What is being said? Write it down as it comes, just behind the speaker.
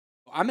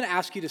I'm going to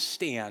ask you to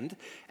stand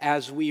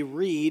as we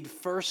read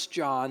 1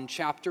 John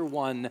chapter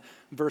 1,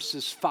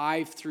 verses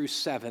 5 through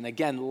 7.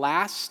 Again,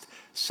 last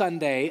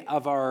Sunday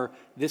of our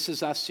This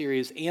Is Us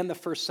series and the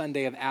first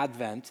Sunday of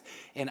Advent,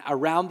 and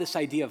around this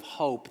idea of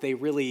hope, they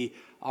really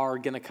are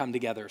going to come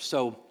together.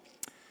 So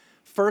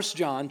 1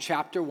 John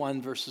chapter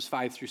 1, verses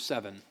 5 through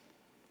 7.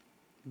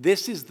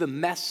 This is the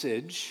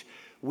message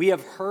we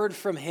have heard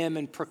from him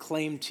and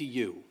proclaimed to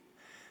you,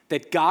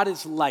 that God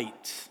is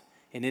light,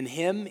 and in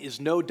him is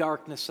no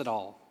darkness at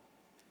all.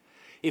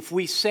 If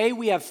we say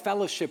we have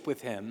fellowship with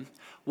him,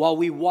 while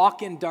we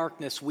walk in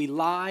darkness, we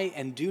lie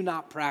and do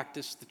not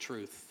practice the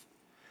truth.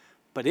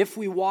 But if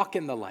we walk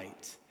in the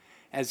light,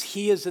 as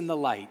he is in the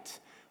light,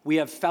 we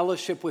have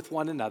fellowship with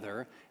one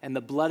another, and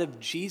the blood of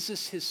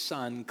Jesus, his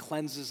son,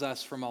 cleanses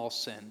us from all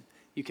sin.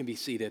 You can be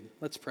seated.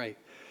 Let's pray.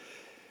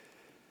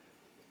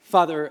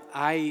 Father,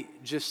 I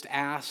just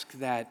ask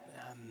that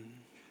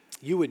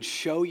you would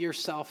show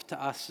yourself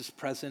to us as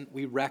present.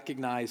 We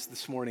recognize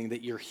this morning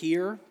that you're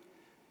here.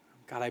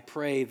 God, I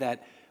pray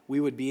that we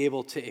would be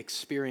able to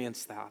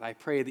experience that. I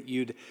pray that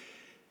you'd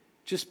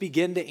just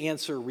begin to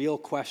answer real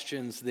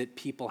questions that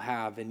people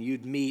have, and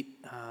you'd meet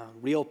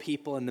real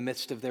people in the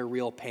midst of their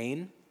real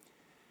pain.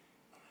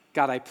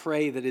 God, I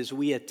pray that as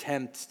we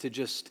attempt to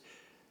just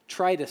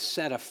try to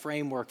set a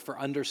framework for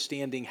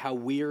understanding how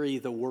weary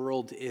the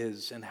world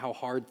is and how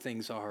hard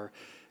things are,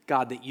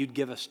 God, that you'd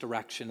give us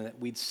direction and that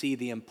we'd see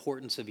the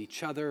importance of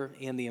each other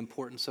and the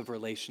importance of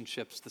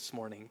relationships this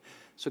morning.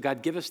 So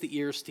God, give us the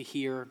ears to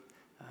hear,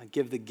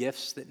 give the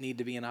gifts that need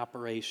to be in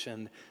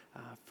operation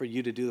for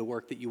you to do the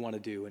work that you want to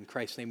do. In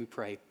Christ's name we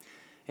pray,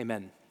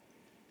 amen.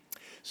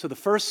 So the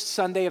first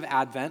Sunday of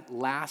Advent,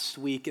 last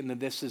week in the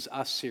This Is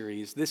Us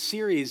series, this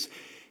series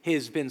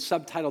has been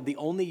subtitled, The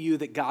Only You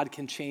That God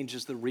Can Change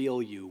is the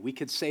Real You. We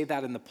could say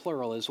that in the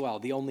plural as well.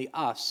 The only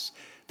us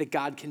that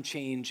God can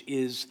change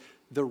is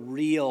the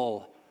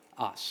real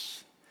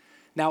us.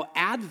 Now,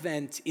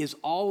 Advent is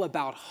all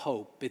about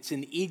hope. It's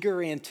an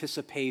eager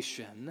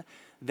anticipation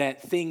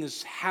that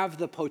things have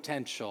the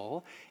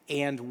potential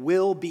and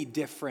will be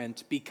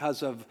different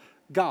because of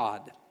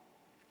God.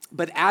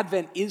 But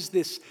Advent is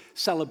this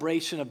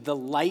celebration of the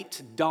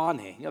light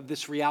dawning, of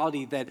this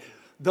reality that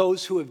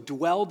those who have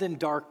dwelled in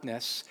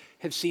darkness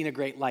have seen a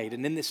great light.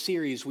 And in this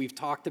series, we've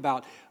talked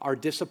about our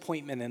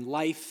disappointment in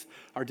life,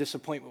 our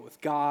disappointment with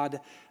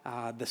God,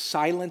 the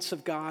silence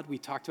of God. We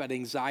talked about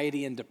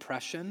anxiety and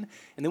depression.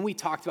 And then we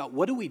talked about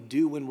what do we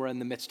do when we're in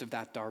the midst of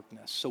that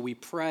darkness. So we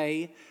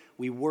pray,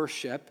 we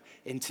worship,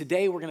 and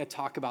today we're going to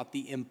talk about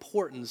the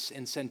importance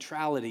and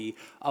centrality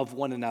of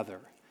one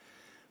another.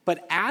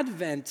 But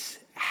Advent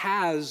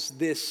has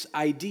this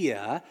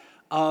idea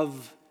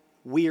of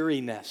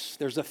weariness.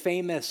 There's a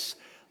famous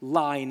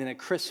line in a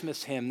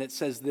Christmas hymn that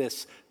says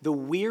this: the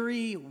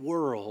weary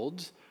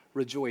world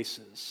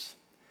rejoices.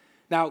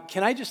 Now,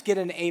 can I just get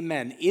an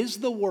amen? Is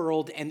the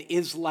world and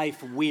is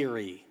life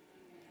weary?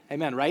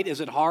 Amen, right? Is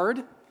it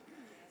hard?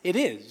 It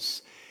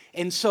is.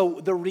 And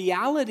so the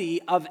reality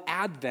of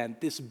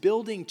Advent, this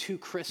building to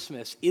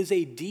Christmas, is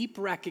a deep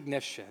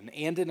recognition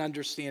and an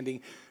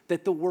understanding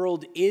that the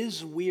world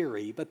is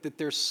weary, but that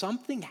there's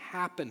something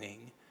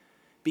happening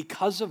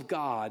because of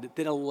God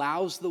that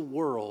allows the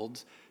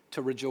world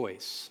to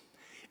rejoice.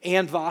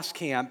 Anne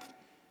Voskamp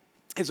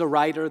is a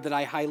writer that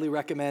I highly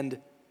recommend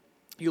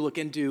you look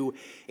into,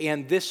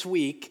 and this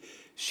week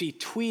she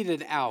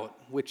tweeted out,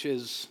 which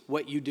is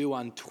what you do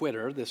on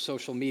Twitter, this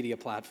social media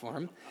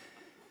platform.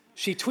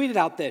 She tweeted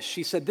out this.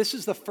 She said, "This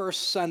is the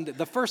first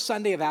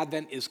Sunday of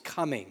Advent is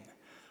coming.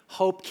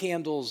 Hope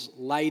candles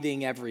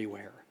lighting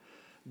everywhere.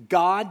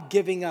 God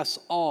giving us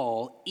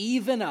all,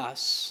 even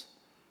us,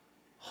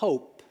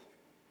 hope.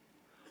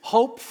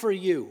 Hope for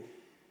you.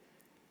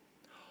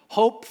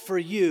 Hope for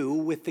you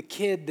with the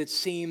kid that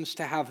seems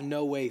to have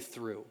no way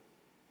through.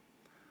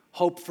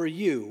 Hope for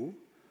you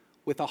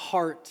with a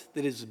heart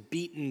that is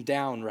beaten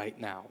down right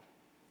now.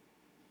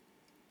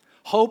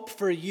 Hope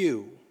for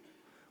you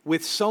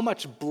with so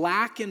much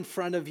black in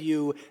front of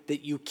you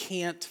that you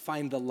can't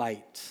find the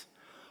light.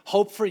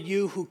 Hope for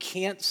you who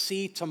can't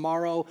see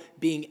tomorrow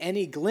being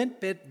any glint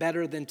bit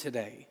better than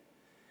today."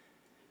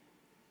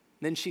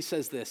 Then she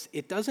says this: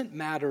 "It doesn't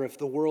matter if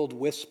the world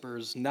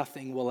whispers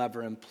nothing will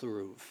ever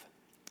improve.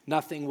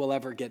 Nothing will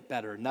ever get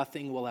better.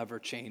 Nothing will ever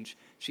change."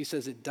 She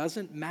says it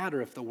doesn't matter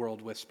if the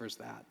world whispers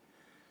that.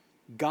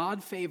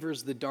 God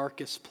favors the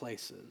darkest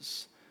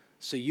places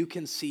so you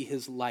can see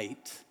his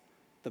light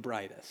the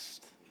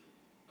brightest.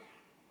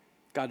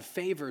 God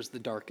favors the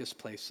darkest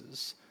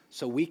places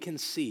so we can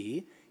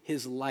see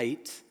his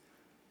light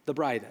the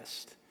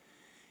brightest.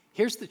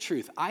 Here's the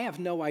truth. I have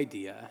no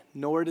idea,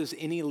 nor does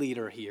any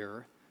leader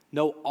here,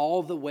 know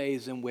all the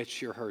ways in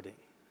which you're hurting.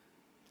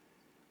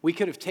 We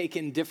could have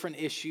taken different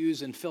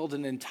issues and filled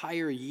an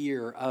entire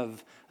year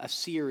of a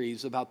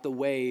series about the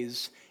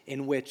ways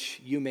in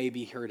which you may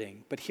be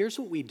hurting. But here's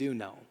what we do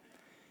know.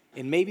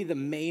 And maybe the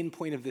main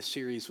point of this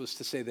series was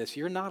to say this: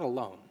 you're not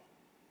alone.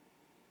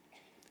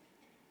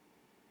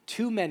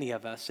 Too many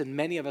of us, in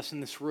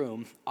this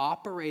room,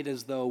 operate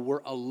as though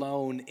we're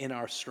alone in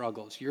our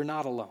struggles. You're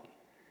not alone.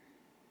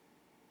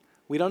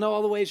 We don't know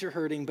all the ways you're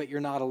hurting, but you're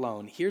not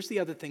alone. Here's the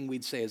other thing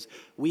we'd say is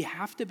we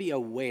have to be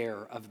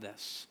aware of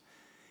this.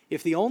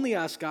 If the only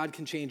us God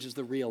can change is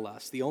the real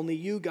us, the only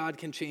you God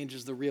can change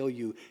is the real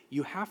you,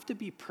 you have to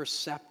be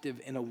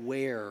perceptive and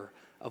aware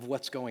of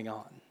what's going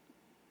on,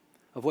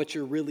 of what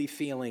you're really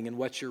feeling and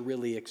what you're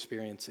really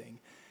experiencing.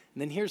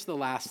 And then here's the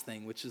last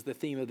thing, which is the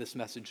theme of this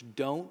message.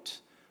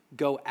 Don't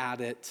go at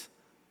it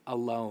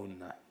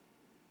alone.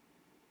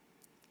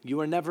 You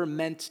are never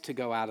meant to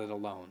go at it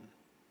alone.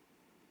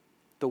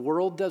 The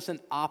world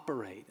doesn't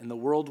operate, and the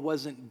world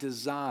wasn't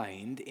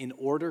designed in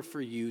order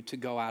for you to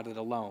go at it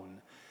alone.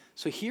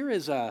 So here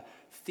is a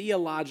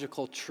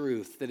theological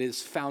truth that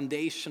is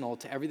foundational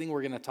to everything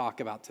we're going to talk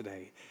about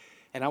today.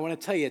 And I want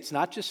to tell you, it's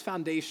not just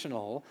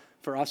foundational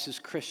for us as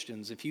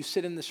Christians. If you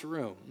sit in this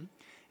room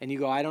and you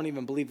go, I don't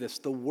even believe this,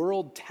 the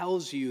world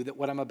tells you that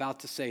what I'm about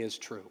to say is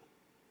true.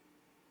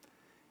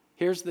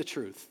 Here's the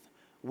truth.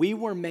 We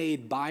were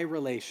made by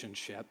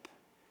relationship,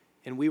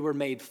 and we were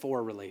made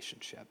for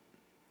relationship.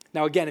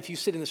 Now, again, if you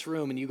sit in this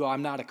room and you go,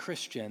 I'm not a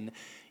Christian,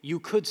 you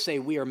could say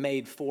we are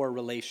made for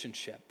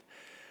relationship.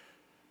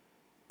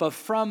 But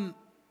from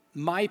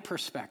my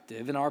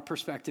perspective and our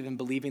perspective in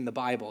believing the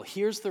Bible,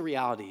 here's the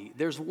reality.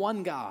 There's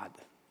one God,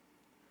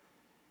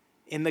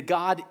 and the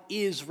God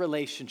is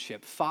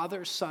relationship,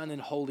 Father, Son,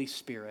 and Holy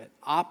Spirit,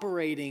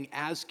 operating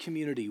as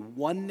community,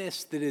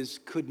 oneness that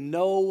could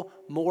no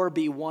more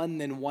be one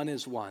than one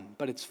is one.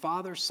 But it's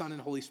Father, Son, and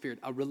Holy Spirit,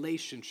 a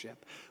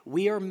relationship.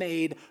 We are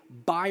made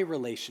by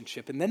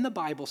relationship. And then the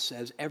Bible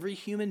says every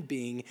human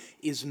being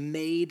is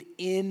made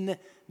in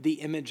the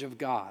image of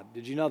God.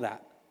 Did you know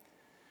that?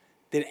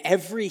 That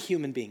every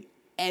human being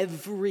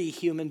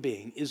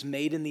is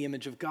made in the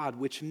image of God,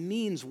 which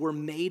means we're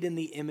made in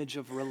the image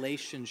of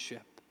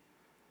relationship.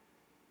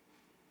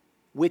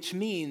 Which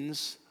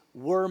means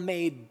we're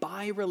made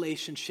by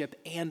relationship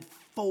and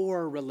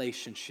for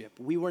relationship.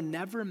 We were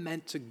never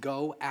meant to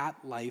go at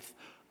life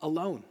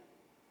alone.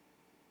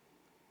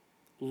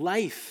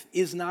 Life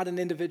is not an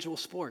individual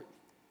sport.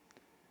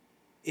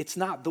 It's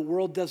not. The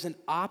world doesn't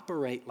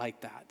operate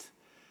like that.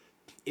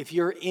 If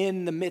you're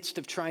in the midst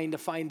of trying to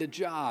find a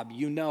job,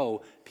 you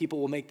know people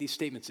will make these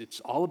statements. It's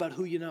all about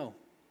who you know.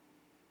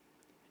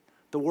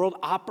 The world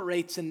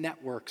operates in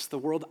networks. The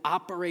world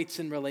operates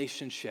in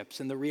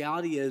relationships. And the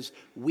reality is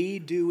we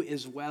do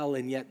as well.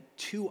 And yet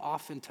too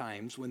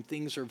oftentimes when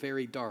things are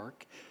very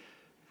dark,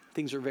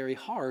 things are very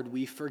hard,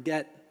 we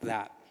forget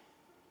that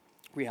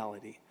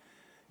reality.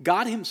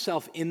 God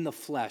himself in the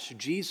flesh,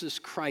 Jesus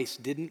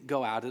Christ, didn't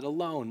go at it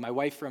alone. My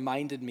wife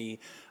reminded me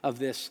of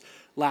this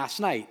last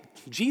night.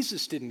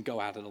 Jesus didn't go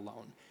at it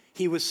alone.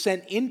 He was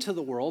sent into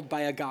the world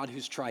by a God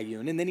who's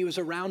triune, and then he was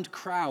around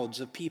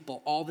crowds of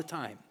people all the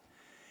time.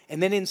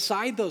 And then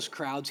inside those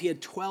crowds, he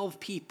had 12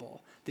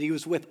 people that he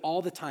was with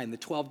all the time, the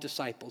 12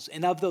 disciples.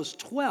 And of those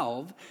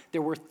 12,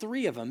 there were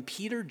 3 of them,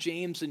 Peter,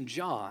 James, and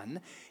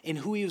John, and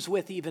who he was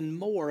with even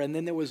more. And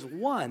then there was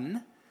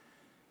one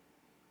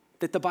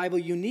that the Bible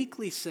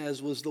uniquely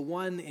says was the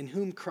one in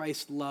whom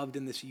Christ loved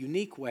in this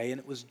unique way, and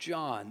it was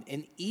John.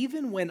 And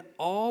even when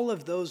all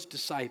of those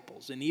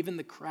disciples and even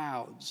the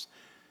crowds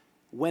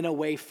went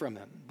away from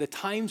him, the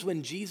times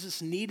when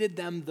Jesus needed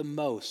them the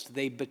most,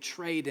 they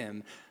betrayed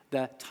him.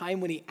 The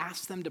time when he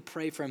asked them to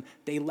pray for him,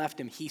 they left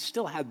him. He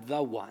still had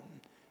the one,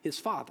 his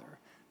Father,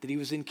 that he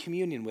was in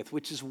communion with,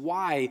 which is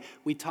why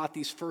we taught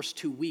these first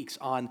 2 weeks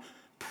on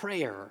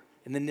prayer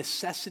and the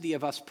necessity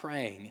of us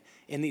praying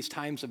in these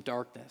times of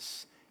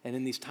darkness and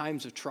in these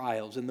times of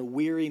trials and the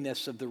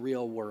weariness of the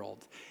real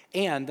world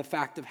and the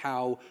fact of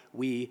how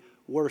we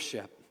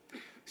worship.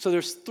 So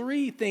there's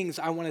 3 things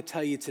I want to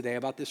tell you today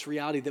about this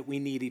reality that we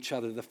need each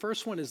other. The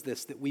first one is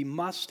this, that we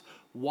must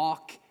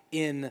walk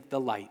in the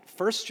light.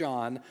 1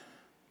 John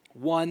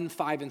 1,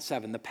 5, and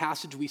 7, the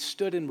passage we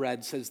stood and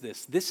read says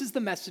this. This is the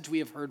message we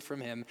have heard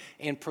from him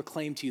and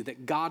proclaimed to you,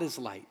 that God is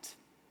light.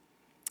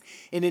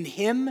 And in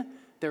him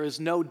there is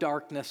no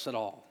darkness at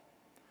all.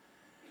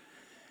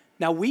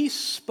 Now we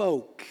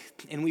spoke,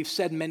 and we've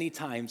said many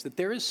times, that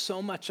there is so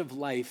much of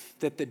life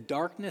that the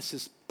darkness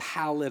is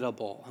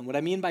palatable. And what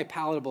I mean by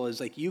palatable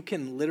is like you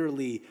can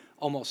literally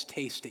almost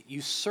taste it.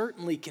 You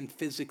certainly can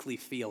physically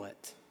feel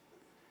it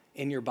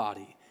in your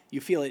body. You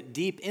feel it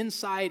deep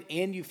inside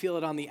and you feel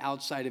it on the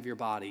outside of your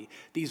body.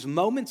 These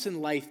moments in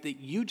life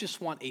that you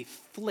just want a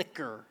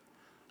flicker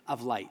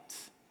of light.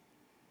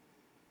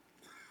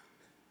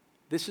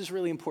 This is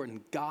really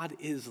important. God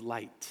is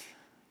light.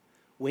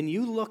 When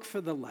you look for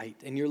the light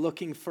and you're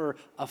looking for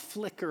a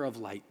flicker of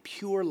light,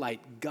 pure light,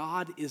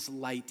 God is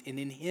light, and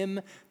in him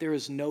there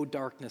is no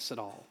darkness at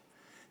all.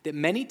 That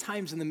many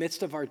times in the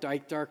midst of our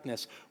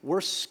darkness,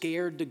 we're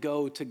scared to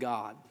go to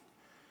God.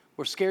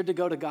 We're scared to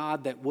go to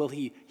God that will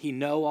he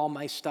know all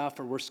my stuff,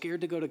 or we're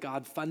scared to go to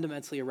God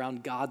fundamentally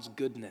around God's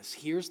goodness.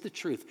 Here's the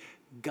truth.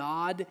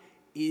 God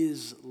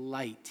is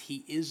light.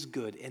 He is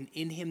good, and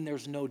in him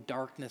there's no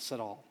darkness at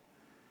all.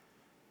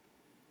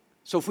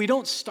 So if we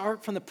don't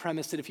start from the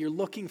premise that if you're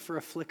looking for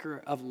a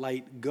flicker of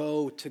light,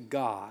 go to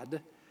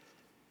God,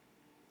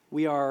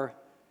 we are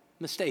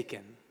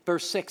mistaken.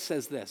 Verse 6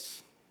 says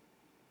this,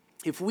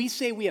 If we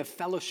say we have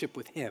fellowship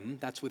with him,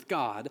 that's with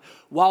God,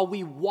 while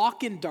we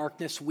walk in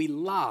darkness, we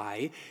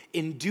lie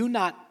and do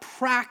not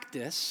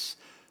practice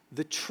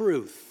the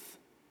truth.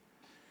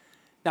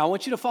 Now, I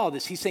want you to follow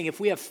this. He's saying if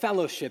we have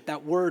fellowship,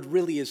 that word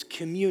really is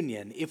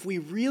communion. If we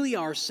really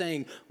are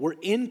saying we're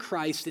in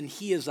Christ and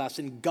he is us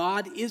and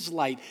God is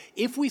light,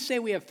 if we say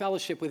we have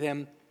fellowship with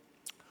him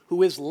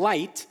who is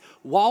light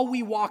while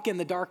we walk in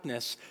the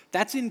darkness,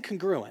 that's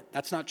incongruent.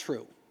 That's not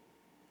true.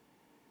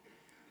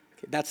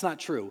 Okay, that's not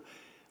true.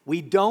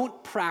 We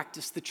don't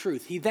practice the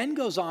truth. He then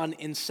goes on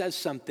and says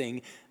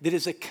something that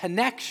is a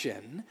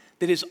connection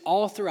that is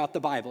all throughout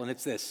the Bible, and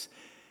it's this.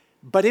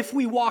 But if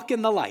we walk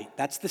in the light,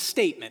 that's the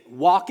statement,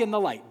 walk in the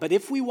light. But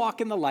if we walk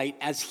in the light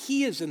as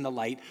he is in the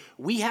light,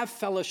 we have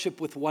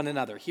fellowship with one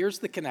another. Here's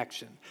the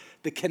connection.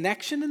 The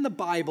connection in the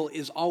Bible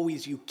is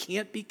always you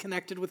can't be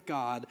connected with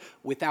God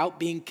without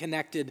being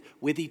connected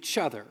with each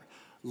other.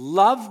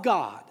 Love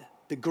God,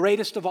 the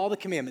greatest of all the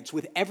commandments,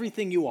 with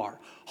everything you are,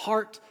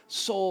 heart,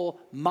 soul,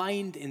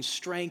 mind, and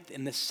strength.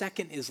 And the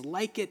second is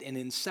like it and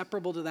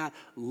inseparable to that,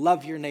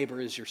 love your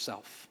neighbor as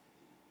yourself.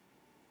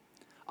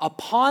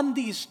 Upon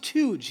these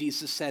two,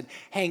 Jesus said,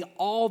 hang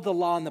all the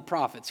law and the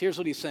prophets. Here's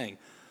what he's saying.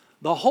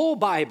 The whole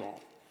Bible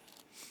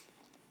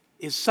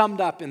is summed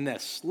up in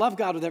this. Love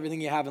God with everything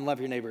you have and love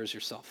your neighbor as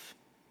yourself.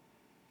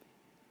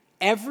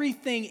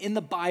 Everything in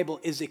the Bible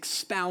is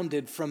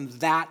expounded from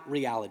that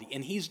reality.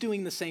 And he's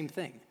doing the same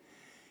thing.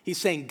 He's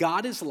saying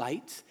God is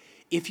light.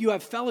 If you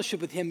have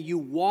fellowship with him, you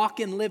walk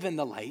and live in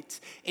the light.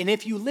 And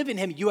if you live in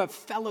him, you have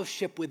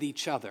fellowship with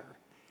each other.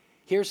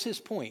 Here's his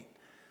point.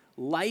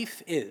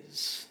 Life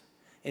is,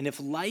 and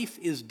if life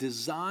is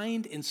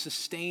designed and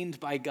sustained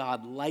by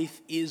God,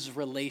 life is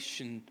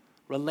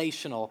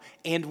relational,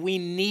 and we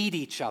need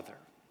each other.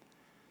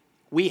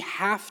 We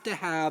have to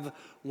have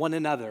one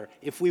another.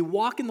 If we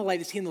walk in the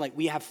light as he in the light,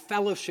 we have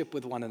fellowship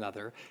with one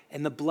another,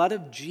 and the blood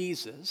of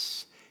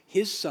Jesus,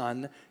 his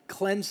son,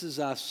 cleanses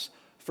us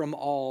from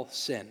all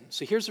sin.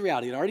 So here's the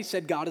reality. It already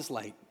said God is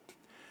light.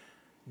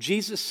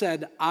 Jesus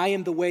said, I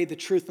am the way, the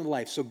truth, and the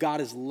life. So God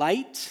is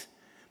light,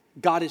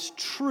 God is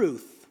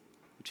truth,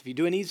 which if you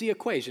do an easy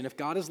equation, if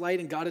God is light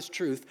and God is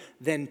truth,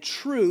 then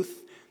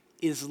truth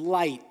is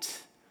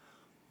light.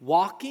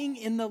 Walking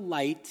in the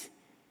light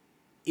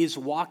is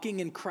walking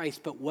in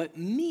Christ, but what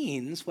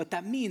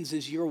that means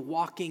is you're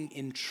walking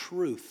in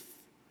truth,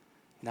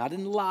 not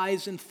in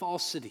lies and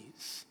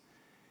falsities,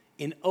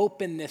 in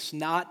openness,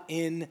 not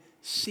in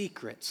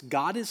secrets.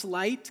 God is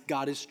light,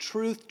 God is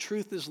truth,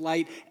 truth is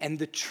light, and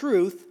the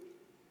truth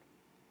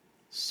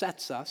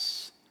sets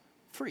us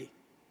free.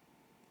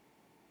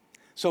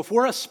 So if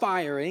we're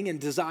aspiring and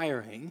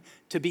desiring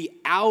to be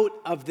out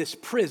of this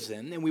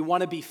prison and we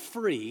want to be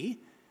free,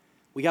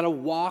 we got to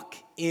walk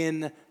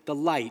in the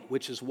light,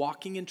 which is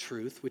walking in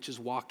truth, which is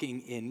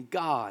walking in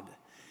God.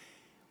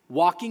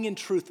 Walking in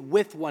truth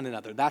with one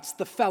another. That's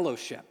the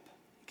fellowship,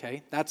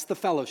 okay? That's the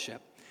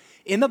fellowship.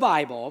 In the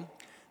Bible,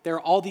 there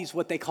are all these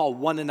what they call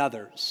one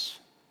another's.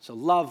 So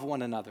love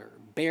one another,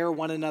 bear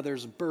one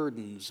another's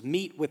burdens,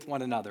 meet with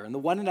one another. And the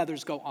one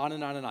another's go on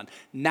and on and on.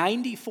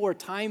 94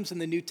 times in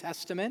the New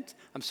Testament,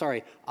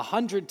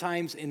 100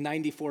 times in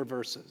 94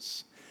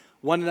 verses.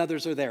 One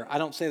another's are there. I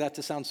don't say that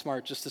to sound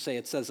smart, just to say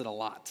it says it a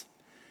lot,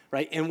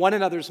 right? And one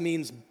another's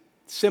means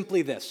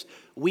simply this.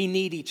 We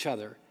need each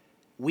other.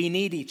 We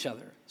need each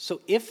other.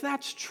 So if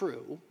that's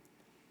true,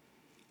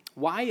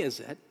 why is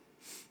it,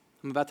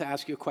 I'm about to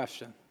ask you a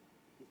question.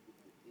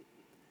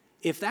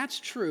 If that's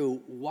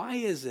true, why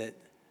is it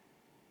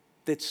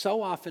that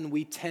so often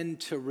we tend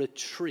to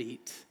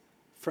retreat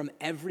from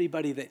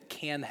everybody that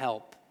can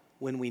help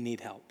when we need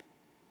help?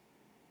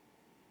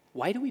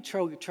 Why do we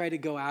try to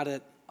go at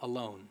it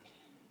alone?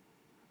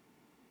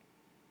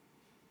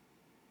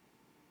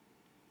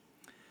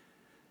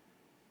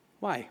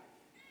 Why?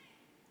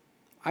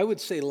 I would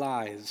say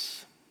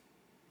lies.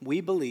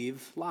 We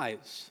believe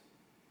lies.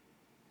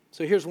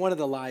 So here's one of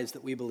the lies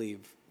that we believe.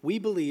 We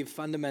believe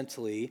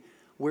fundamentally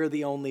we're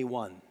the only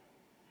one.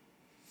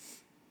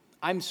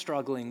 I'm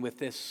struggling with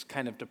this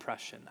kind of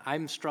depression.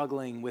 I'm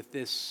struggling with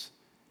this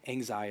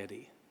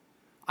anxiety.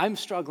 I'm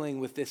struggling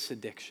with this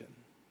addiction.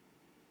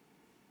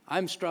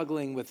 I'm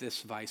struggling with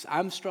this vice.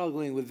 I'm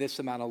struggling with this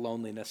amount of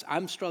loneliness.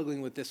 I'm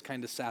struggling with this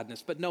kind of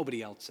sadness, but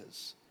nobody else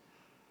is.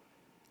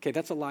 Okay,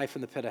 that's a lie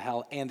from the pit of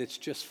hell, and it's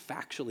just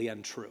factually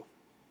untrue.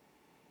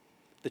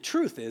 The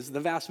truth is,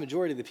 the vast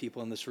majority of the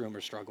people in this room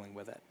are struggling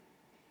with it.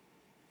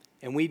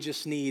 And we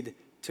just need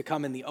to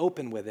come in the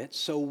open with it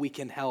so we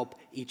can help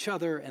each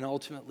other, and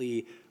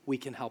ultimately we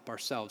can help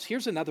ourselves.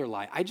 Here's another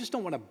lie. I just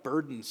don't want to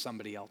burden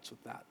somebody else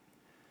with that.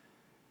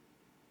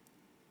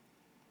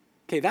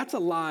 Okay, that's a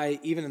lie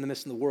even in the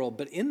midst of the world,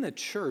 but in the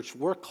church,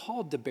 we're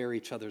called to bear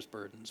each other's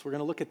burdens. We're going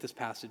to look at this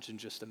passage in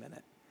just a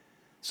minute.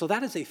 So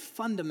that is a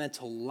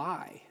fundamental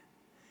lie.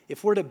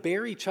 If we're to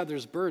bear each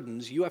other's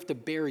burdens, you have to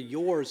bear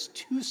yours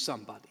to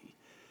somebody.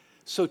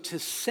 So to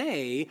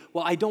say,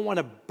 well, I don't want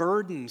to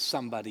burden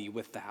somebody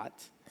with that,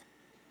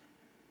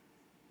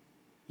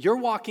 you're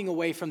walking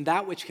away from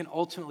that which can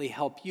ultimately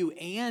help you,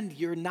 and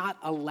you're not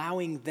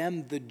allowing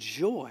them the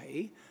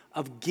joy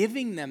of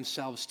giving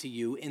themselves to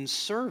you in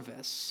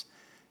service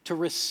to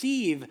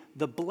receive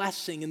the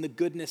blessing and the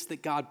goodness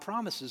that God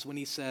promises when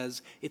he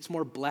says it's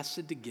more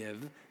blessed to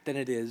give than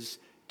it is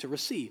to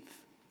receive.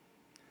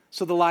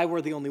 So the lie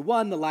we're the only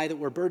one, the lie that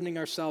we're burdening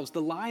ourselves,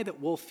 the lie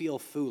that we'll feel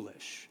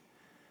foolish.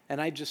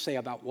 And I just say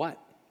about what?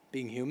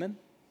 Being human?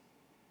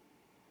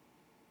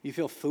 You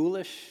feel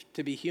foolish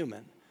to be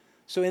human.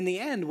 So in the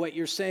end, what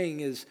you're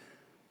saying is,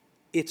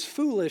 it's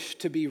foolish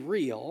to be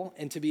real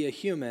and to be a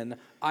human.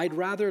 I'd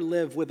rather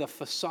live with a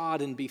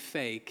facade and be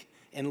fake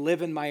and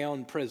live in my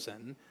own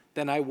prison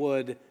than I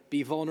would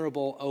be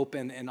vulnerable,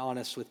 open, and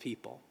honest with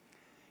people.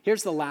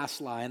 Here's the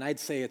last lie, and I'd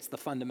say it's the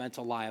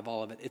fundamental lie of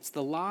all of it. It's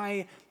the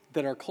lie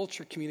that our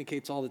culture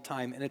communicates all the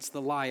time, and it's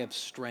the lie of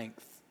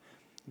strength.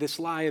 This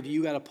lie of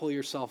you got to pull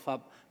yourself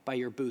up by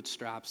your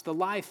bootstraps. The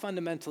lie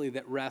fundamentally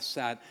that rests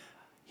at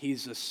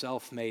he's a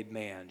self-made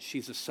man,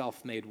 she's a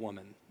self-made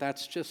woman.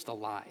 That's just a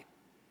lie.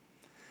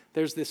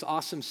 There's this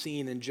awesome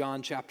scene in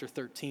John chapter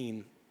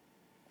 13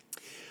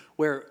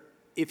 where,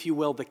 if you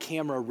will, the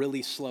camera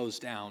really slows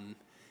down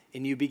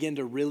and you begin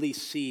to really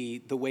see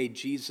the way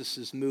Jesus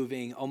is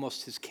moving,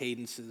 almost his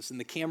cadences. And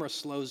the camera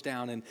slows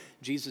down and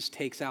Jesus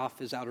takes off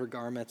his outer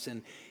garments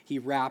and he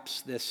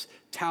wraps this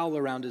towel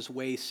around his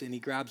waist and he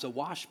grabs a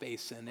wash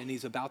basin and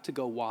he's about to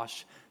go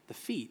wash the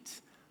feet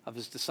of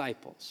his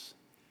disciples.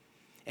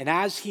 And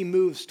as he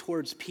moves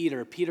towards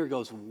Peter, Peter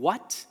goes,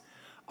 "What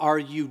are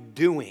you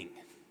doing?"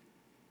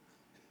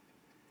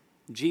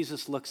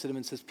 Jesus looks at him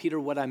and says, "Peter,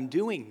 what I'm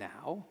doing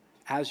now,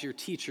 as your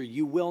teacher,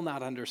 you will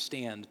not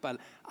understand, but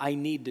I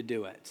need to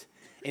do it."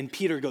 And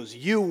Peter goes,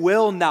 "You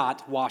will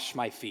not wash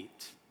my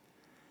feet."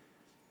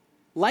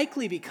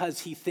 Likely because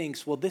he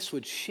thinks, well, this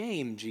would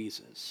shame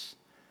Jesus.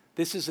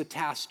 This is a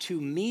task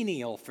too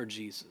menial for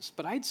Jesus.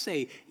 But I'd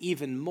say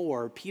even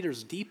more,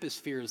 Peter's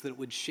deepest fear is that it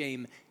would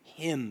shame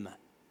him.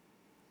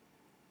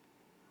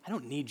 I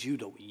don't need you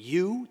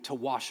to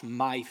wash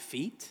my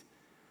feet.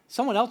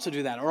 Someone else will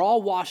do that, or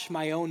I'll wash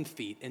my own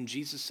feet. And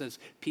Jesus says,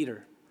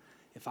 "Peter,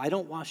 if I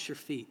don't wash your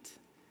feet,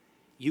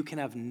 you can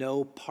have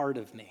no part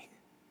of me."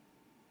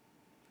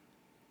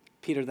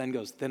 Peter then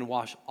goes, "Then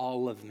wash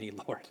all of me,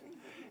 Lord.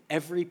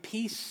 Every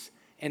piece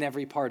and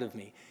every part of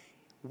me."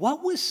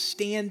 What was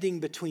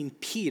standing between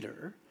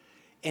Peter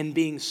and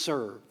being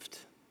served?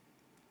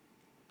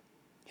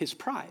 His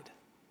pride,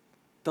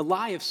 the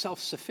lie of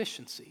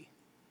self-sufficiency,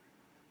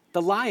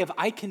 the lie of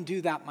I can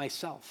do that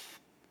myself.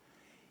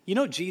 You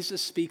know,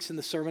 Jesus speaks in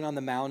the Sermon on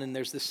the Mount, and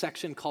there's this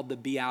section called the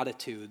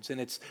Beatitudes, and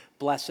it's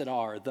blessed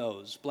are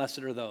those, blessed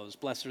are those,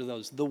 blessed are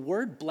those. The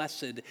word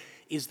blessed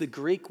is the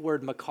Greek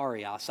word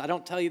makarios. I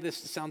don't tell you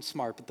this to sound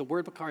smart, but the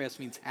word makarios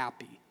means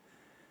happy.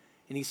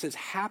 And he says,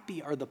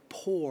 happy are the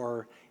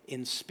poor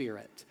in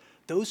spirit,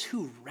 those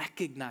who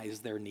recognize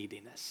their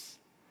neediness.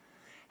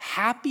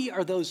 Happy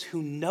are those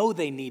who know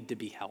they need to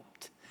be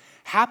helped.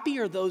 Happy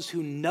are those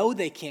who know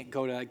they can't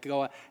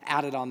go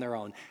at it on their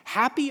own.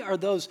 Happy are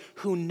those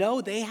who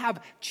know they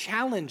have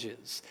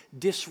challenges,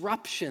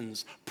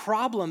 disruptions,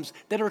 problems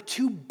that are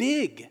too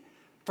big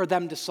for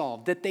them to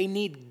solve, that they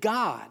need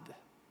God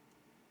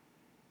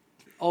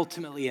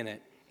ultimately in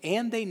it.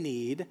 And they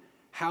need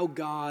how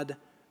God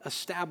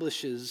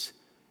establishes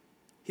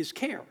his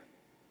care.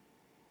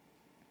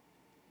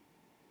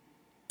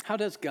 How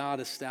does God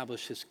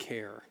establish his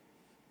care?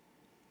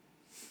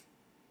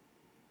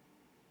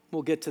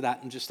 We'll get to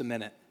that in just a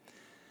minute.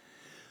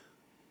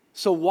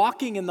 So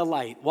walking in the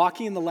light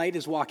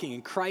is walking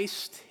in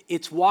Christ.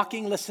 It's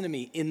walking, listen to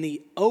me, in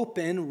the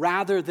open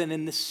rather than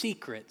in the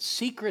secret.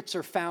 Secrets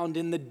are found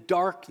in the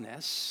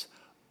darkness.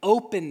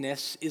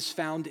 Openness is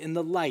found in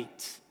the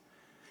light.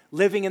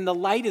 Living in the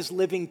light is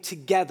living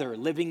together.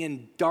 Living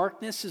in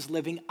darkness is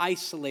living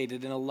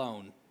isolated and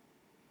alone.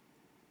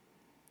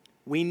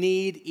 We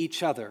need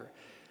each other.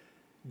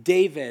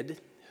 David,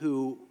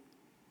 who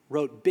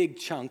wrote big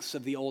chunks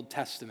of the Old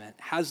Testament,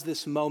 has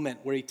this moment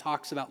where he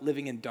talks about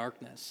living in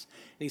darkness.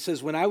 And he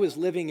says, when I was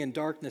living in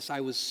darkness,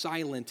 I was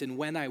silent. And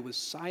when I was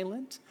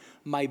silent,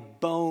 my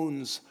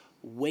bones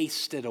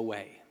wasted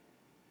away.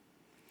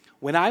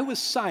 When I was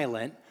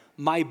silent,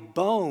 my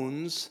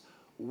bones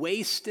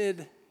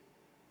wasted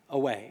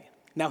away.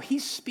 Now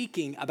he's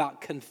speaking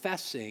about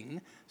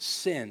confessing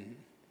sin.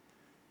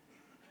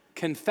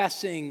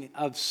 Confessing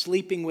of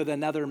sleeping with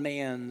another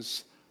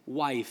man's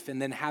wife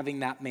and then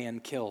having that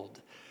man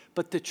killed.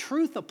 But the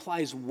truth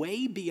applies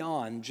way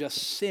beyond just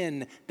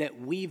sin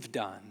that we've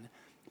done.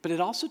 But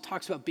it also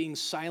talks about being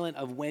silent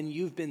of when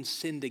you've been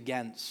sinned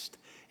against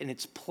and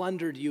it's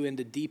plundered you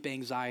into deep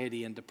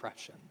anxiety and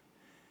depression.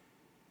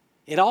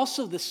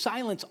 The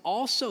silence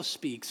also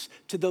speaks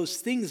to those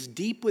things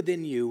deep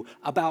within you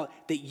about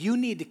that you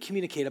need to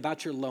communicate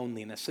about your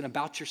loneliness and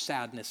about your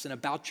sadness and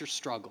about your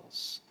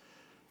struggles.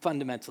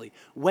 Fundamentally,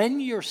 when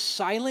you're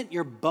silent,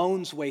 your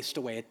bones waste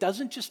away. It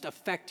doesn't just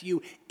affect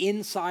you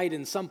inside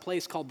in some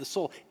place called the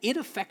soul. It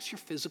affects your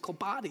physical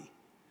body.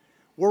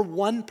 We're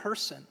one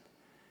person.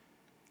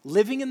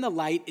 Living in the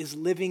light is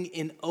living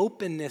in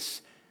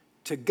openness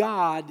to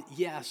God,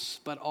 yes,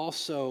 but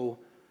also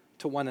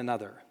to one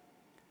another.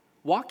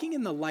 Walking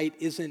in the light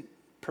isn't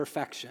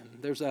perfection.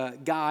 There's a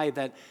guy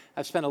that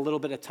I've spent a little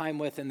bit of time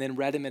with and then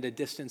read him at a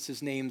distance.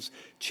 His name's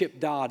Chip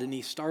Dodd, and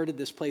he started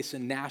this place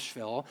in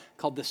Nashville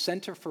called the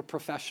Center for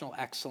Professional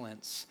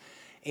Excellence.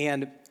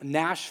 And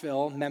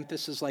Nashville,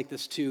 Memphis is like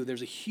this too.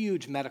 There's a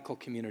huge medical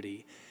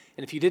community.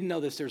 And if you didn't know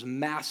this, there's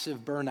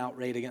massive burnout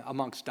rate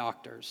amongst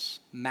doctors,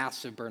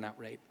 massive burnout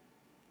rate.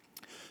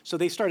 So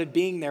they started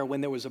being there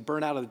when there was a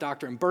burnout of the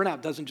doctor. And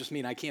burnout doesn't just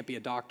mean I can't be a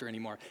doctor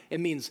anymore. It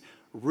means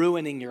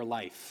ruining your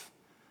life.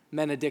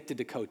 Men addicted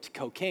to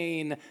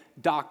cocaine,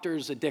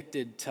 doctors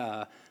addicted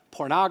to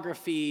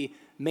pornography,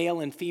 male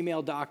and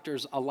female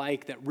doctors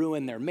alike that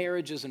ruin their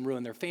marriages and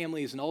ruin their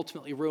families and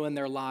ultimately ruin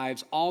their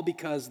lives, all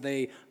because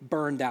they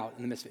burned out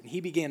in the midst of it. And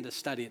he began to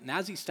study it. And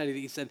as he studied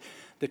it, he said,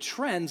 the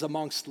trends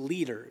amongst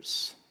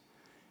leaders,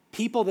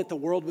 people that the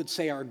world would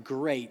say are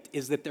great,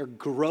 is that they're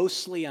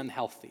grossly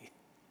unhealthy.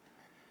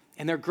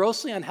 And they're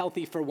grossly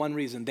unhealthy for one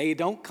reason. They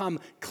don't come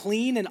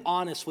clean and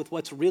honest with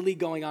what's really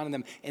going on in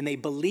them, and they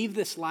believe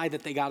this lie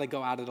that they got to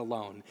go at it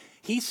alone.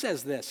 He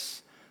says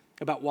this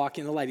about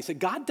walking in the light. He said,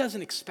 God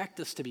doesn't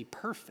expect us to be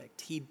perfect.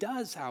 He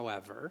does,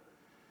 however,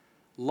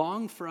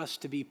 long for us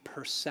to be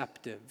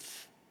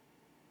perceptive.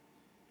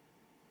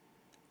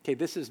 Okay,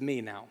 this is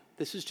me now.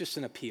 This is just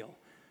an appeal.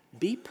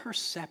 Be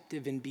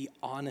perceptive and be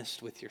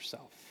honest with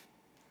yourself.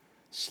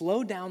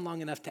 Slow down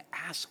long enough to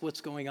ask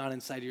what's going on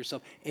inside of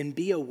yourself and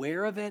be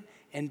aware of it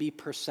and be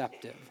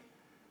perceptive.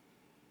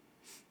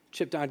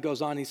 Chip Dodd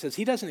goes on, he says,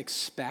 he doesn't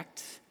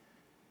expect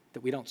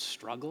that we don't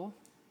struggle,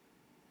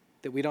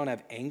 that we don't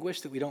have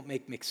anguish, that we don't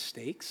make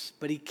mistakes,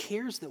 but he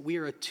cares that we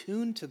are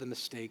attuned to the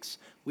mistakes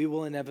we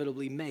will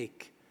inevitably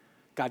make.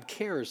 God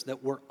cares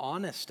that we're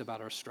honest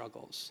about our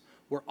struggles.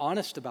 We're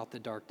honest about the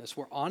darkness.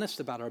 We're honest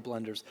about our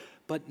blunders,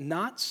 but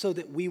not so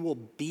that we will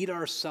beat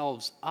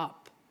ourselves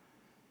up.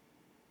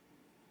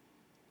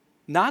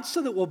 Not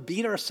so that we'll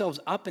beat ourselves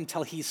up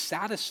until he's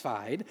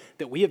satisfied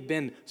that we have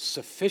been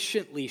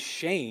sufficiently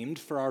shamed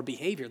for our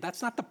behavior.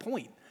 That's not the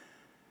point.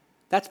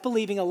 That's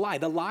believing a lie.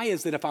 The lie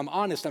is that if I'm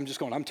honest, I'm just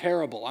going, I'm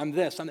terrible, I'm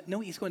this. No,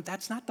 he's going,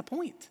 that's not the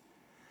point.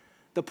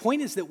 The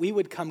point is that we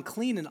would come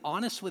clean and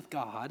honest with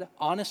God,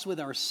 honest with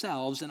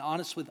ourselves, and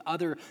honest with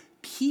other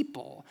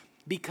people,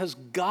 because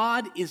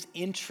God is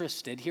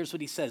interested, here's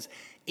what he says,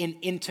 in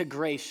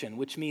integration,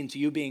 which means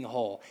you being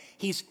whole.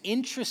 He's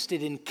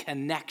interested in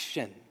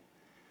connection.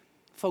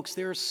 Folks,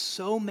 there are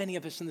so many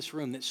of us in this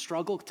room that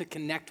struggle to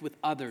connect with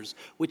others,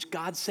 which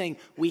God's saying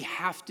we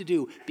have to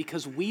do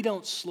because we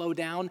don't slow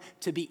down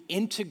to be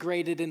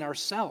integrated in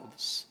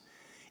ourselves.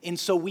 And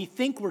so we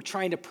think we're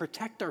trying to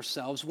protect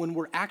ourselves when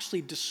we're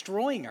actually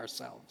destroying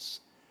ourselves.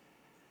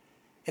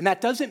 And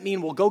that doesn't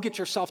mean, well, go get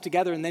yourself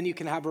together and then you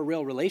can have a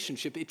real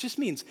relationship. It just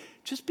means,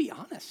 just be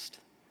honest.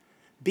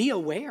 Be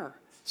aware.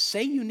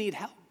 Say you need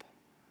help.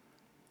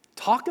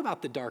 Talk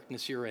about the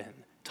darkness you're in.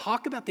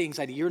 Talk about the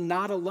anxiety. You're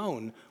not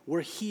alone.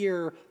 We're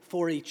here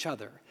for each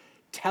other.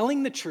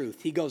 Telling the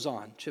truth, he goes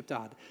on, Chip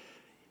Dodd,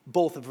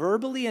 both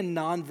verbally and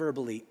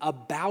non-verbally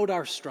about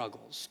our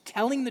struggles.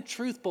 Telling the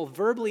truth both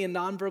verbally and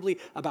non-verbally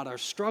about our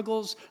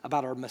struggles,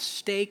 about our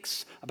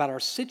mistakes, about our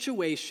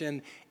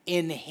situation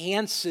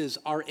enhances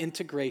our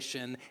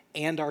integration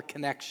and our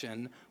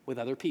connection with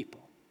other people.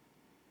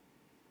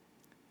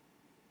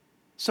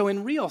 So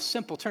in real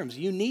simple terms,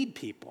 you need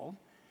people.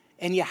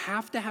 And you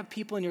have to have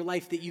people in your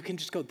life that you can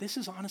just go, this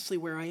is honestly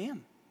where I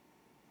am.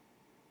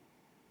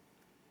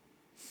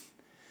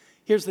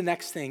 Here's the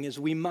next thing is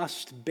we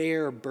must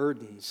bear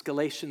burdens,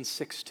 Galatians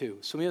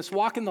 6:2. So we must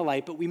walk in the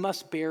light, but we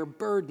must bear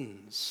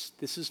burdens.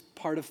 This is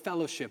part of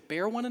fellowship.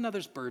 Bear one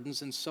another's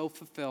burdens and so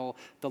fulfill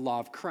the law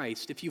of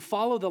Christ. If you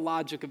follow the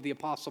logic of the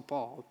Apostle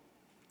Paul,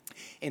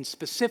 and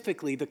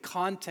specifically the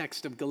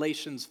context of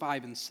Galatians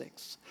 5 and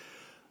 6,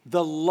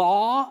 the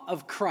law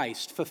of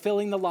Christ,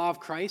 fulfilling the law of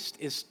Christ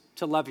is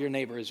to love your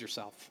neighbor as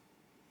yourself.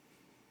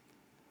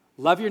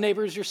 Love your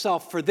neighbor as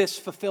yourself, for this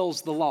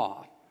fulfills the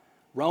law.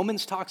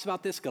 Romans talks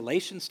about this,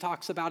 Galatians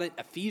talks about it,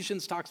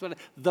 Ephesians talks about it,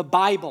 the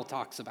Bible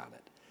talks about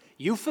it.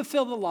 You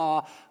fulfill the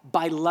law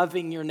by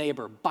loving your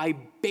neighbor, by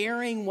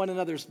bearing one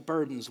another's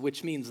burdens,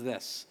 which means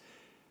this.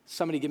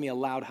 Somebody give me a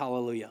loud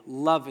hallelujah.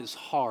 Love is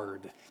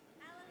hard.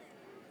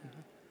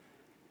 Hallelujah.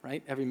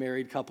 Right? Every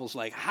married couple's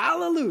like,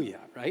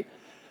 hallelujah, right?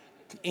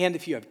 And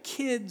if you have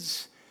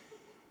kids,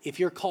 if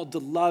you're called to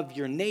love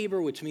your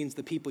neighbor, which means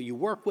the people you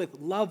work with,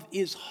 love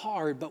is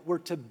hard, but we're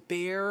to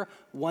bear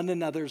one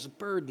another's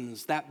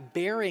burdens. That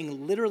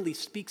bearing literally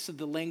speaks of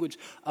the language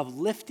of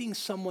lifting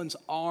someone's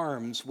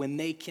arms when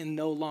they can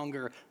no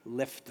longer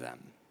lift them.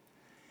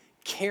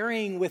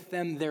 Carrying with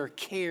them their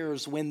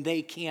cares when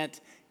they can't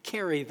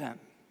carry them.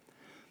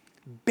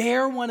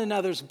 Bear one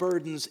another's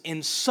burdens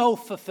and so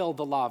fulfill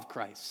the law of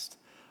Christ,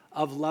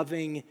 of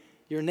loving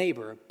your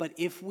neighbor. But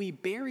if we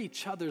bear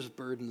each other's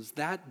burdens,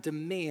 that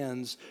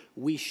demands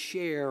we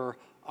share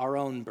our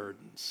own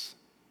burdens.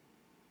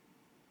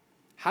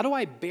 How do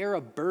I bear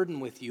a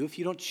burden with you if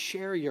you don't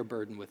share your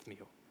burden with me?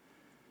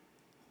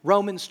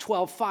 Romans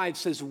 12:5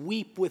 says,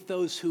 weep with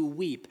those who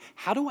weep.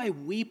 How do I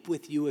weep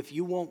with you if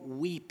you won't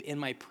weep in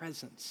my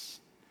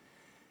presence?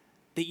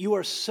 that you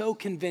are so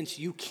convinced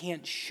you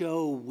can't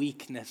show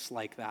weakness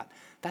like that.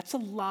 That's a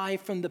lie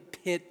from the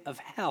pit of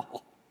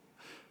hell.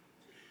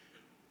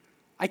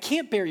 I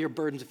can't bear your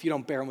burdens if you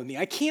don't bear them with me.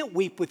 I can't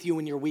weep with you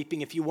when you're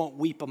weeping if you won't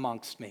weep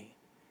amongst me.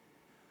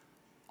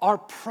 Our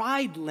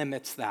pride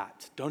limits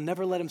that. Don't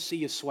never let them see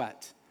you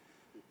sweat.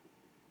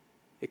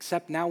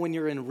 Except now when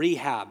you're in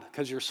rehab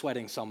because you're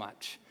sweating so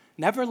much.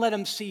 Never let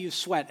them see you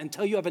sweat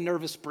until you have a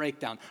nervous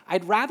breakdown.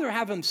 I'd rather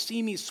have them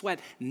see me sweat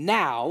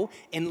now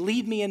and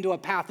lead me into a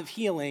path of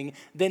healing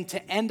than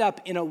to end up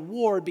in a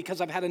ward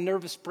because I've had a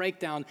nervous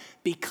breakdown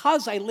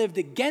because I lived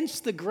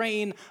against the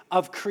grain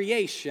of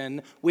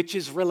creation, which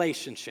is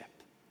relationship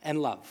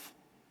and love.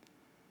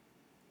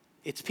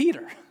 It's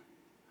Peter.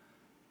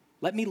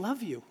 Let me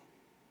love you.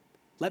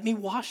 Let me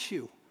wash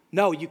you.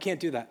 No, you can't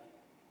do that.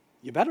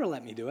 You better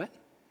let me do it.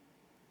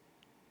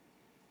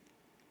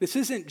 This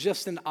isn't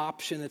just an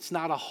option. It's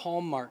not a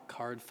Hallmark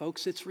card,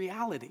 folks. It's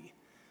reality.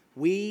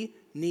 We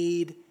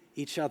need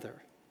each other.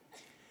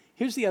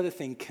 Here's the other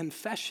thing.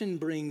 Confession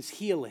brings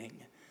healing,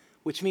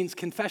 which means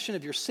confession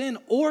of your sin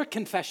or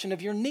confession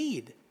of your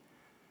need.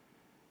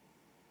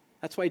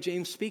 That's why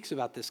James speaks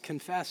about this.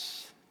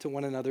 Confess to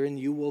one another and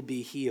you will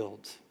be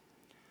healed.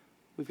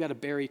 We've got to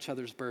bear each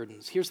other's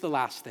burdens. Here's the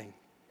last thing.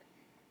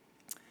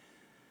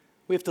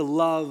 We have to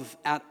love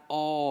at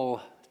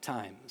all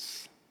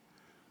times.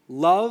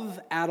 Love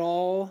at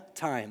all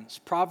times.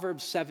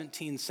 Proverbs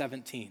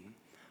 17:17.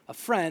 A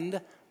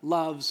friend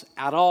loves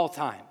at all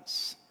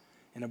times,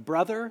 and a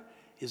brother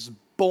is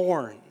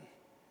born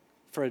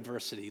for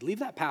adversity. Leave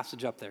that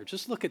passage up there.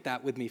 Just look at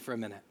that with me for a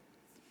minute.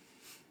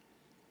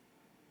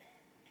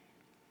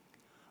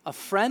 A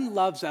friend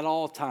loves at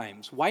all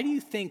times. Why do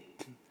you think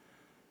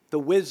the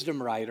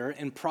wisdom writer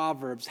in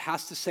Proverbs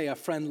has to say a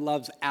friend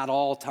loves at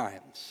all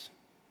times?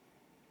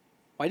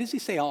 Why does he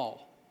say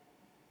all?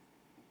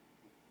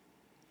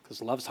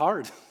 Because love's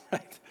hard,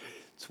 right?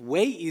 It's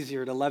way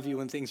easier to love you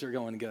when things are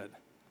going good.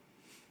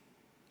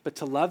 But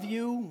to love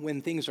you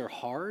when things are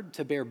hard,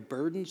 to bear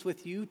burdens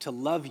with you, to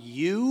love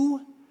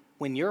you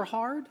when you're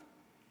hard,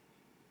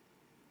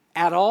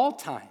 at all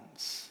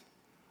times,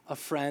 a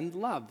friend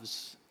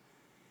loves.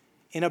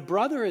 And a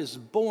brother is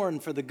born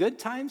for the good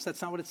times.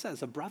 That's not what it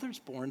says. A brother's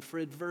born for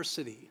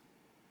adversity.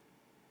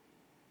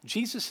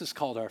 Jesus is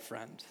called our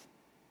friend.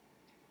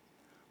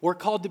 We're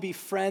called to be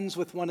friends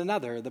with one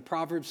another. The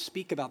Proverbs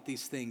speak about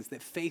these things,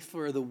 that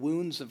faithful are the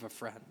wounds of a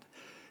friend,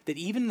 that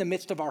even in the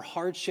midst of our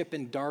hardship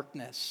and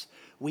darkness,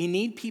 we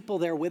need people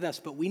there with us,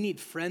 but we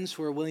need friends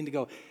who are willing to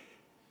go,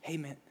 hey,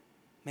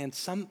 man,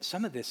 some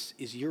of this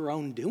is your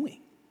own doing.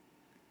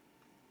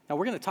 Now,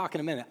 we're going to talk in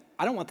a minute.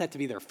 I don't want that to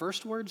be their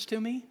first words to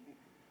me,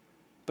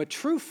 but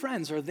true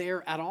friends are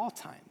there at all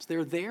times.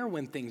 They're there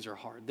when things are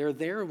hard. They're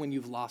there when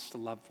you've lost a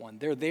loved one.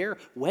 They're there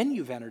when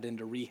you've entered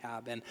into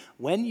rehab and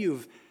when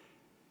you've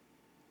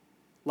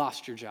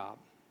lost your job.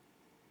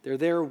 They're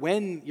there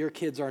when your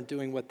kids aren't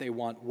doing what they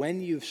want,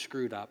 when you've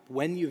screwed up,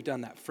 when you've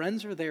done that.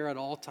 Friends are there at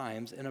all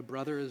times, and a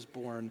brother is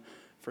born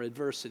for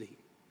adversity.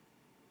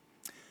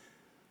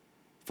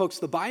 Folks,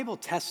 the Bible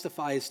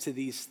testifies to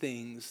these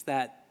things,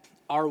 that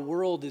our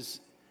world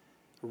is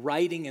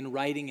writing and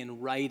writing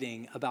and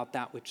writing about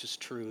that which is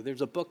true.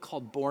 There's a book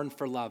called Born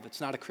for Love. It's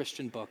not a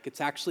Christian book.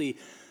 It's actually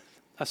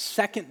a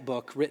second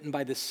book written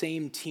by the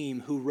same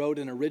team who wrote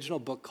an original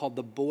book called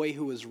The Boy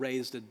Who Was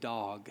Raised a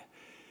Dog.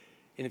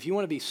 And if you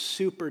want to be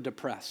super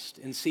depressed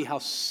and see how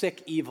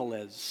sick evil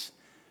is,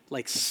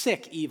 like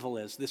sick evil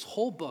is, this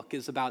whole book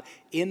is about,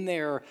 in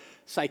their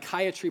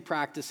psychiatry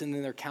practice and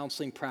in their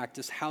counseling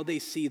practice, how they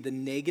see the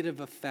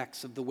negative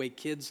effects of the way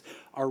kids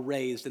are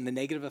raised and the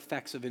negative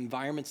effects of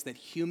environments that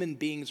human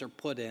beings are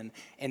put in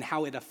and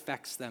how it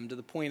affects them, to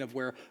the point of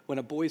where when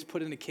a boy's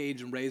put in a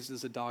cage and raised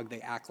as a dog,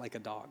 they act like a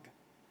dog.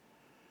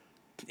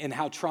 And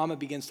how trauma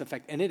begins to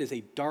affect, and it is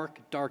a dark,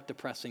 dark,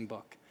 depressing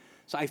book.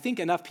 So I think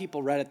enough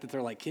people read it that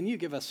they're like, can you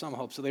give us some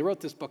hope? So they wrote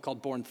this book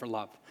called Born for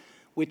Love,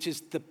 which is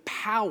the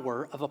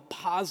power of a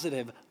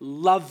positive,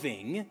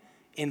 loving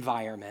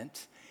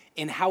environment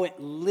and how it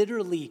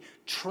literally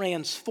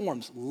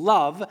transforms.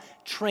 Love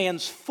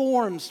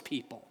transforms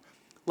people,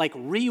 like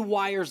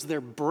rewires their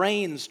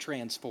brains,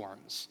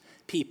 transforms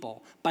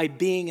people by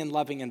being in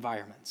loving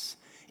environments.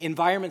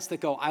 Environments that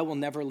go, I will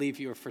never leave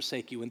you or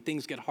forsake you. When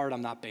things get hard,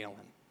 I'm not bailing.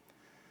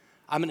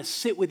 I'm going to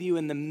sit with you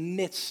in the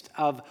midst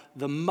of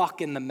the muck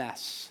and the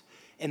mess,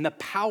 and the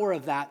power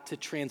of that to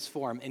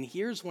transform. And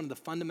here's one of the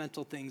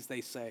fundamental things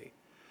they say.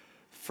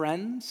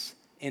 Friends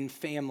and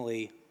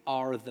family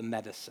are the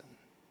medicine.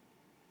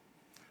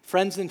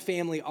 Friends and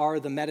family are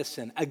the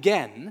medicine.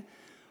 Again,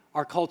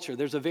 our culture,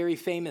 there's a very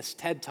famous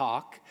TED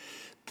Talk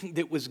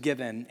that was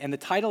given, and the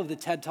title of the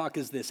TED Talk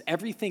is this: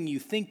 Everything You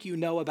Think You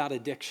Know About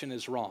Addiction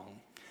is Wrong.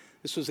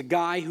 This was a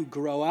guy who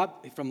grew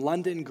up from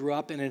London, grew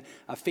up in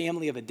a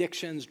family of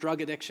addictions, drug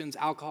addictions,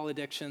 alcohol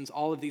addictions,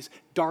 all of these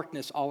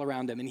darkness all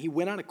around him. And he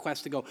went on a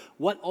quest to go,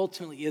 what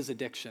ultimately is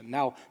addiction?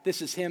 Now,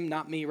 this is him,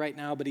 not me right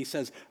now, but he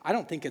says, I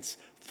don't think it's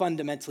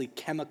fundamentally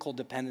chemical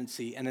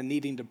dependency and a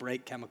needing to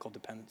break chemical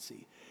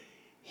dependency.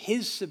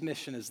 His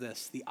submission is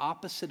this: the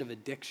opposite of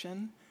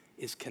addiction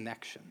is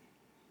connection.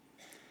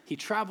 He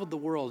traveled the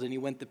world and he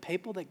went, the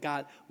people that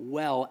got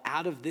well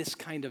out of this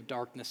kind of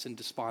darkness and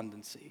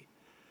despondency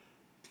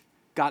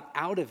got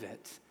out of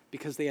it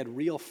because they had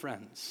real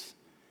friends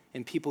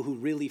and people who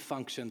really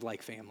functioned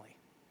like family.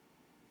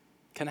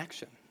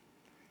 Connection.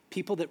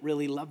 People that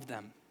really loved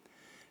them.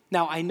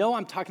 Now, I know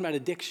I'm talking about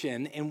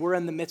addiction, and we're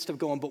in the midst of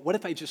going, but what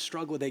if I just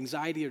struggle with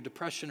anxiety or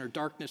depression or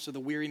darkness or the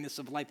weariness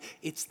of life?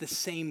 It's the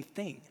same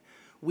thing.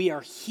 We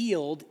are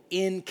healed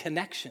in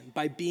connection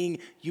by being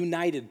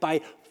united,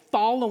 by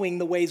following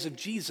the ways of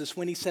Jesus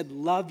when he said,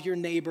 love your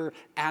neighbor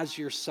as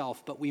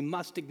yourself. But we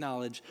must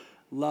acknowledge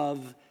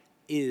love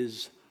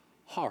is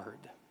hard.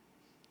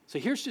 So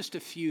here's just a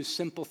few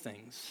simple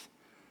things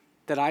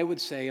that I would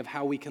say of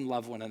how we can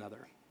love one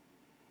another.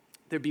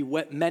 There'd be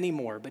many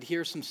more, but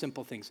here's some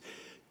simple things.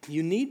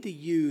 You need to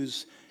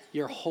use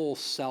your whole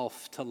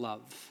self to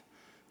love.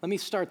 Let me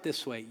start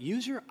this way.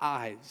 Use your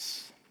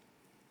eyes.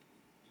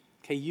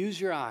 Okay, use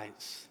your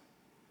eyes.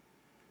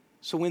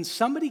 So when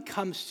somebody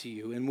comes to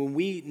you and when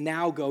we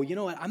now go, you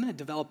know what, I'm going to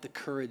develop the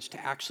courage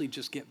to actually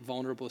just get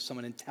vulnerable with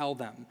someone and tell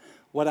them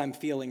what I'm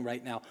feeling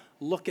right now.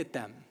 Look at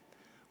them.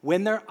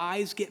 When their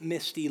eyes get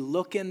misty,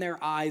 look in their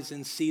eyes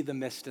and see the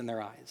mist in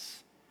their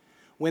eyes.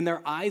 When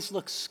their eyes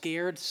look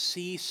scared,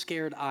 see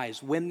scared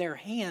eyes. When their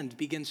hand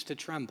begins to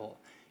tremble,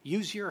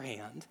 use your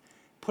hand,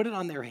 put it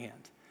on their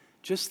hand.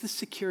 Just the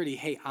security,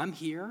 hey, I'm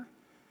here,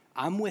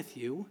 I'm with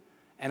you,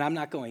 and I'm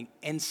not going.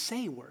 And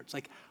say words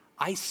like,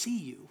 I see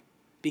you,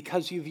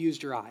 because you've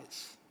used your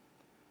eyes.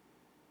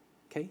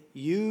 Okay?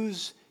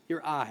 Use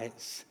your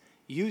eyes.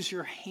 Use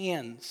your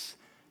hands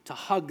to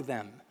hug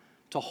them,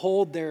 to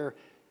hold their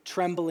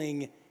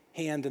trembling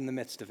hand in the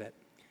midst of it.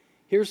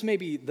 Here's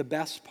maybe the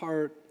best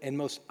part and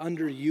most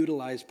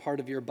underutilized part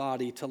of your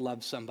body to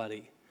love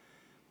somebody.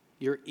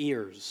 Your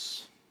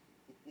ears.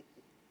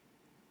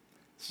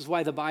 This is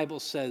why the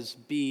Bible says,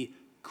 be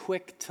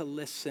quick to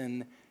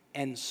listen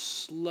and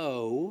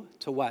slow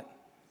to what?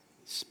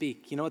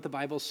 Speak. You know what the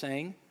Bible's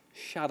saying?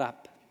 Shut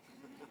up.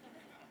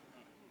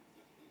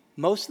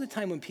 Most of the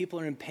time when people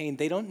are in pain,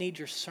 they don't need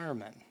your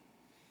sermon.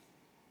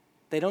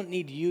 They don't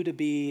need you to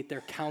be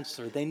their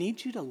counselor. They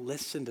need you to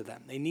listen to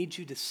them. They need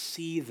you to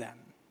see them.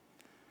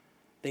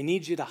 They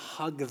need you to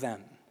hug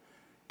them.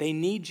 They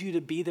need you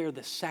to be there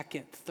the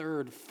second,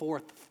 third,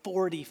 fourth,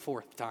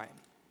 44th time.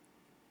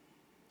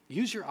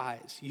 Use your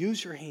eyes,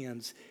 use your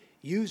hands,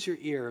 use your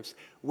ears.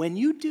 When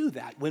you do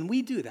that, when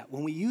we do that,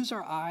 when we use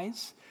our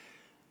eyes,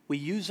 we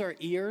use our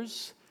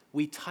ears,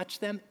 we touch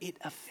them, it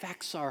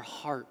affects our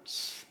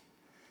hearts.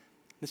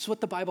 This is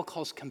what the Bible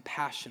calls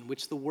compassion,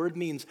 which the word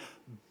means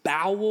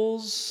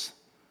bowels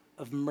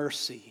of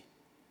mercy.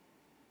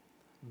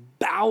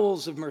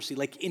 Bowels of mercy,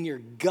 like in your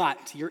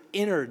gut, your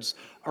innards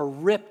are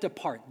ripped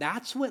apart.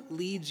 That's what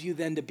leads you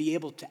then to be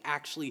able to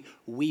actually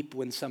weep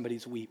when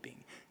somebody's weeping,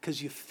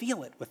 because you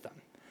feel it with them.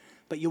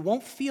 But you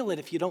won't feel it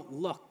if you don't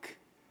look,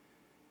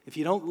 if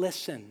you don't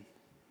listen,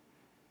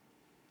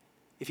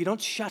 if you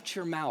don't shut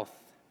your mouth.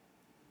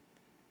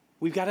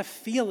 We've got to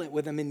feel it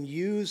with them and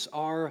use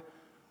our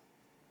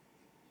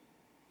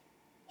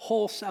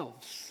whole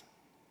selves,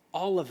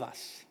 all of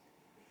us,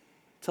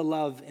 to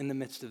love in the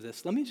midst of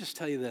this. Let me just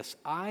tell you this.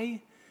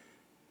 I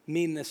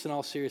mean this in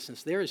all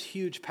seriousness. There is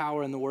huge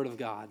power in the Word of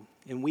God,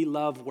 and we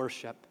love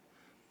worship,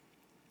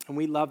 and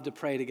we love to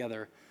pray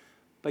together.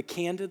 But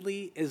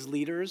candidly, as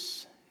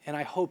leaders, and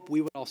I hope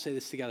we would all say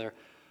this together,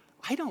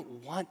 I don't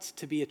want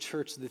to be a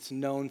church that's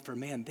known for,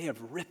 man, they have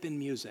ripping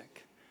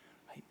music.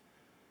 Right?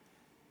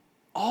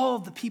 All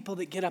of the people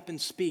that get up and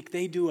speak,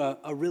 they do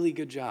a really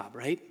good job,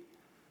 right?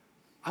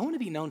 I want to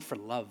be known for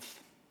love.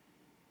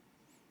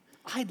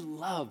 I'd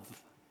love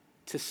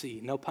to see,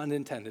 no pun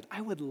intended,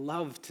 I would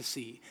love to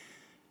see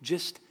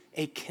just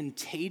a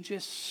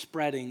contagious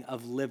spreading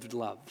of lived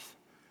love.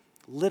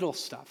 Little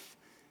stuff.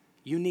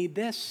 You need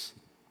this,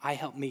 I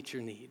help meet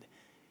your need.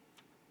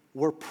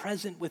 We're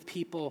present with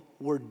people,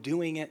 we're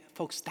doing it.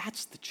 Folks,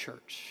 that's the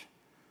church.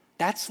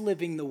 That's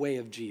living the way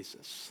of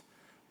Jesus.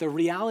 The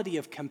reality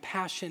of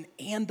compassion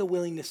and the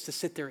willingness to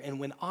sit there, and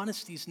when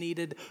honesty is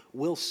needed,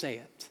 we'll say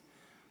it.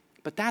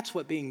 But that's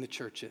what being the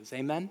church is,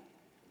 amen?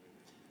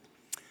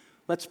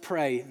 Let's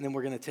pray, and then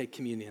we're going to take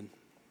communion.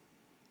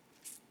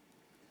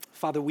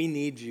 Father, we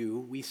need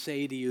you. We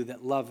say to you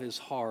that love is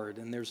hard,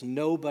 and there's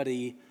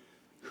nobody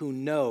who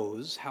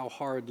knows how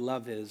hard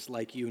love is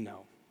like you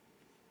know.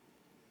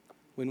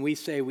 When we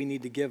say we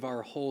need to give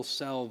our whole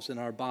selves and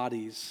our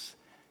bodies,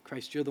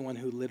 Christ, you're the one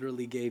who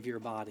literally gave your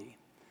body.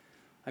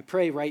 I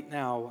pray right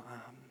now,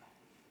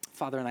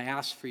 Father, and I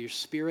ask for your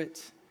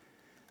Spirit.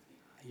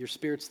 Your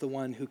Spirit's the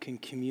one who can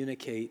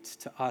communicate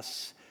to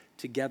us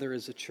together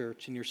as a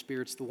church, and your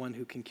Spirit's the one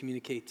who can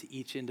communicate to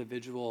each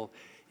individual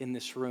in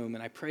this room.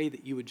 And I pray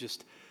that you would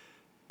just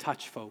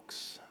touch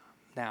folks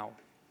now.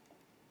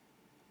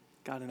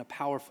 God, in a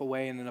powerful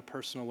way and in a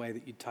personal way,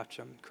 that you'd touch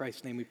them. In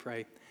Christ's name we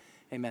pray.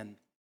 Amen.